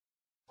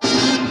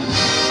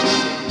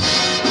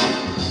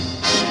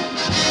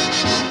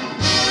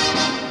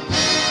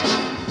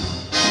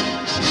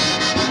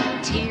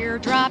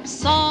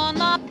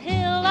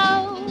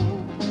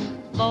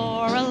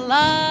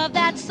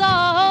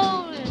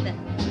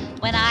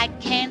When I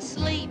can't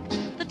sleep,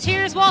 the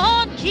tears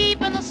won't keep,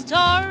 and the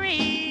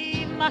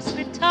story must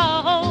be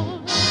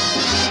told.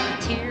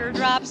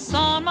 Teardrops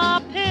on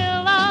my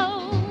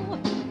pillow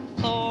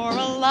for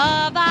a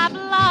love I've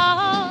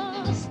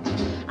lost.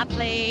 I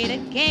played a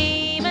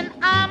game and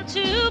I'm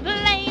to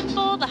blame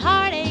for the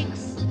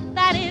heartaches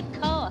that it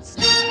cost.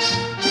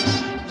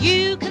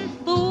 You can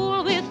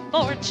fool with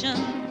fortune,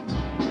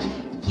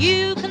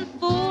 you can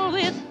fool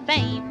with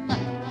fame,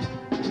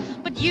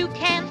 but you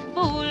can't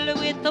fool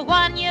with the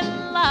one you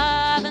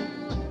love and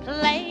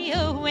play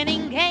a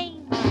winning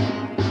game.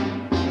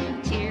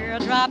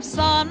 Teardrops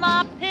on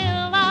my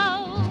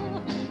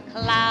pillow,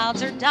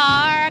 clouds are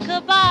dark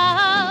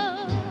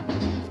above.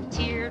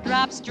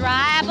 Teardrops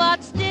dry,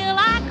 but still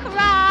I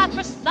cry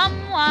for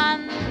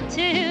someone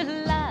to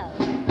love.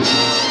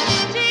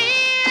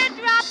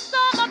 Teardrops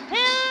on my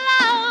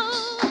pillow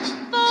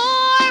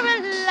for a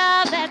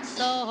love that's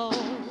old.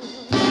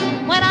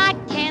 When I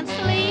can't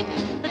sleep,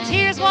 the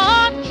tears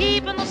won't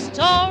keep, and the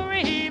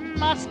story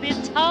must be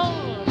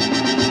told.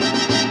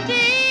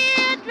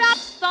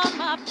 Teardrops on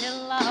my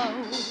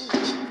pillow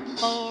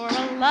for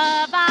a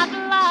love I've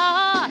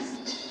lost.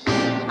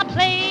 I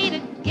played a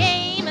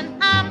game and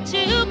I'm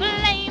to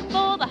blame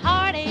for the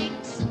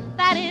heartaches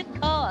that it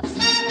cost.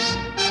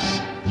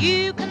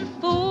 You can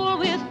fool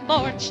with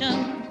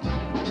fortune,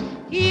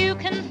 you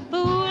can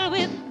fool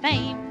with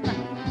fame,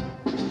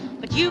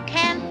 but you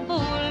can't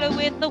fool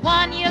with the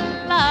one you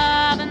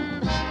love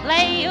and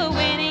play a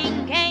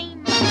winning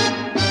game.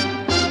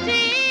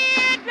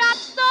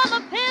 Teardrops on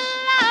my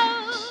pillow,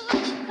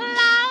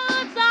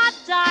 clouds are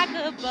dark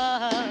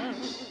above.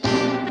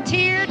 The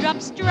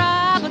teardrops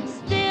dry, but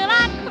still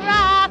I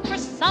cry for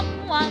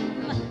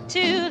someone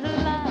to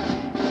love.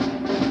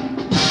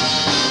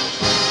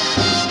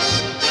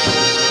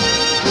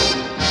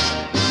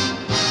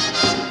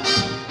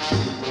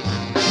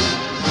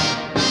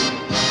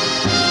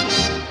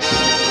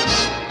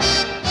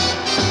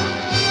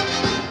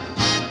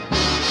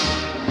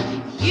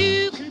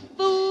 You can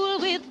fool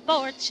with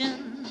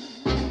fortune,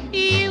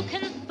 you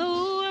can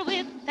fool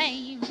with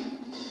fame,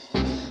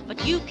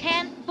 but you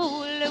can't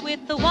fool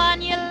with the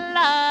one you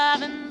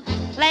love and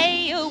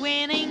play a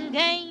winning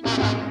game.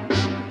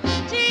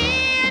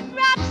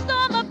 Teardrops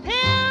on my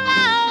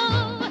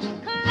pillow,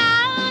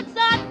 clouds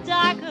are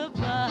dark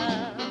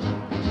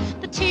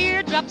above. The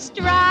teardrops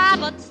dry,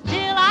 but still